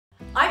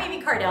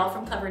Amy Cardell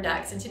from Clever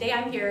Ducks, and today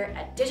I'm here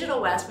at Digital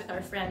West with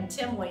our friend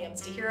Tim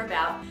Williams to hear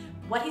about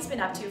what he's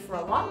been up to for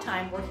a long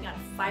time working on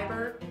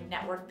fiber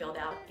network build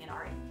out in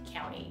our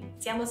county.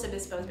 San Luis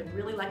Obispo has been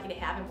really lucky to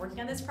have him working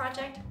on this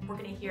project. We're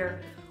going to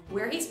hear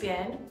where he's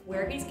been,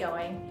 where he's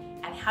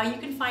going, and how you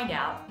can find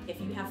out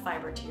if you have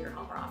fiber to your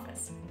home or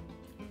office.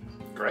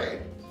 Great.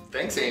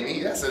 Thanks,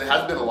 Amy. Yes, it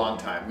has been a long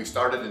time. We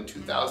started in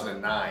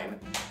 2009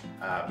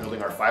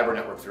 building our fiber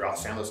network throughout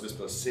San Luis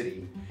Obispo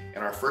City,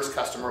 and our first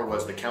customer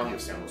was the county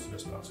of San Luis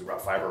Obispo. So we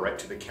brought fiber right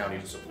to the county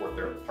to support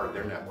their part of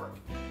their network.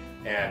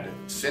 And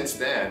since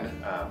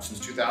then, since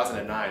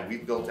 2009,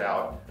 we've built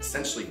out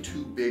essentially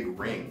 2 big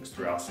rings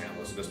throughout San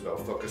Luis Obispo,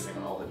 focusing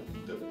on all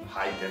the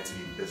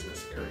high-density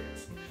business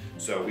areas.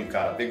 So we've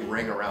got a big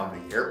ring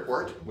around the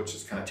airport, which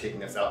is kind of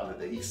taking us out into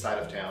the east side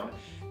of town,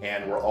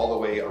 and we're all the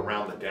way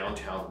around the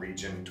downtown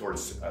region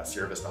towards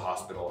Sierra Vista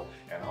Hospital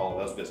and all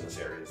of those business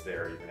areas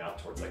there, even out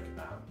towards like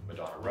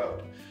Madonna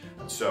Road.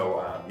 And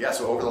so,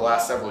 so over the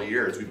last several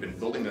years, we've been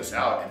building this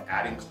out and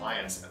adding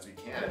clients as we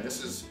can, and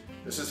this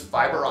is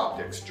fiber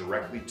optics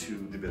directly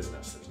to the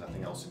business. There's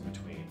nothing else in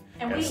between.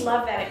 And we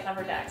love that at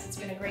Clever Ducks. It's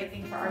been a great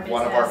thing for our business.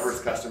 One of our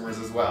first customers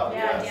as well.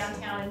 Yeah, yes.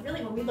 Downtown. And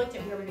really when we looked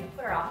at where we were going to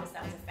put our office,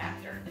 that was a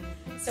factor.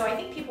 So I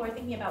think people are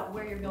thinking about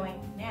where you're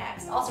going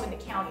next. Also in the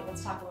county,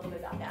 let's talk a little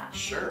bit about that.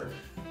 Sure.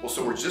 Well,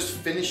 so we're just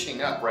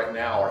finishing up right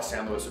now our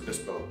San Luis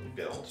Obispo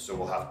build. So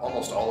we'll have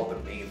almost all of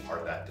the main part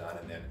of that done.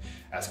 And then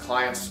as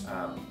clients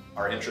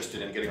are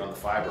interested in getting on the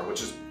fiber,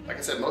 which is, like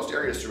I said, most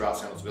areas throughout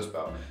San Luis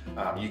Obispo,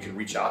 you can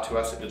reach out to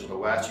us at Digital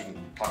West. You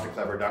can talk to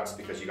Clever Ducks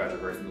because you guys are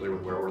very familiar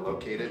with where we're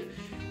located.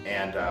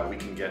 And we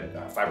can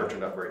get fiber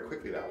turned up very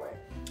quickly that way.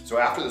 So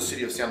after the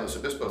city of San Luis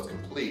Obispo is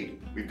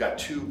complete, we've got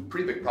 2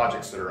 pretty big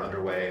projects that are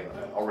underway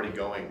and already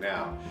going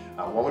now.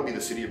 One would be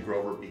the city of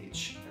Grover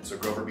Beach. And so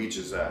Grover Beach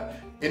is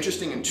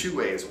interesting in 2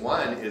 ways.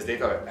 One is they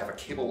have a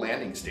cable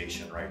landing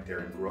station right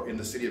there in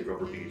the city of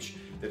Grover Beach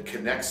that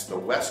connects the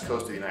west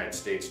coast of the United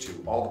States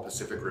to all the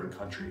Pacific Rim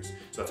countries.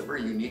 So that's a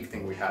very unique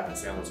thing we have in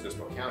San Luis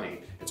Obispo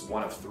County. It's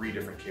one of 3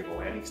 different cable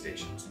landing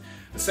stations.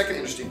 The second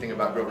interesting thing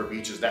about Grover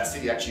Beach is that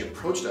city actually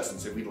approached us and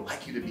said, we'd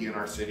like you to be in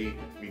our city.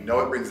 We know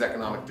it brings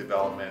economic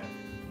development.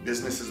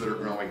 Businesses that are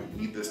growing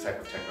need this type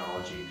of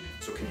technology,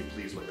 so can you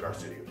please look at our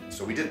city?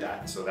 So we did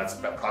that. So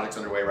that project's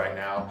underway right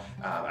now.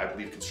 I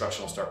believe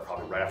construction will start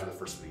probably right after the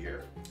first of the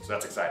year. So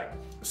that's exciting.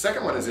 The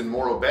second one is in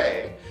Morro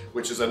Bay,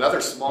 which is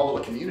another small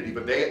little community,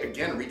 but they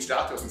again reached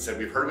out to us and said,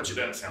 we've heard what you've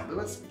done in San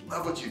Luis. We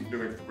love what you're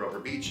doing for Grover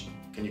Beach.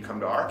 Can you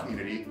come to our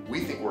community? We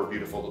think we're a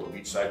beautiful little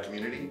beachside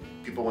community.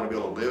 People want to be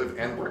able to live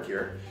and work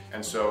here.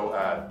 And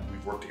so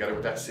we've worked together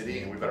with that city,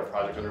 and we've got a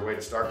project underway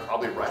to start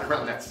probably right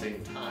around that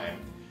same time.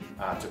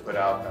 To put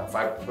out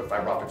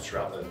fiber optics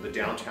throughout the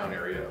downtown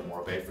area of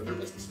Morro Bay for their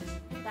businesses.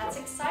 That's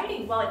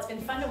exciting. Well, it's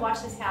been fun to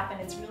watch this happen.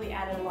 It's really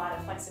added a lot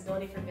of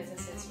flexibility for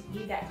businesses who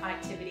need that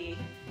connectivity,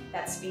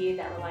 that speed,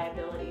 that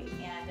reliability,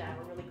 and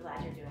we're really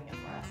glad you're doing it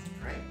for us.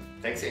 Great.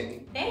 Thanks,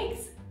 Amy.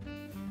 Thanks.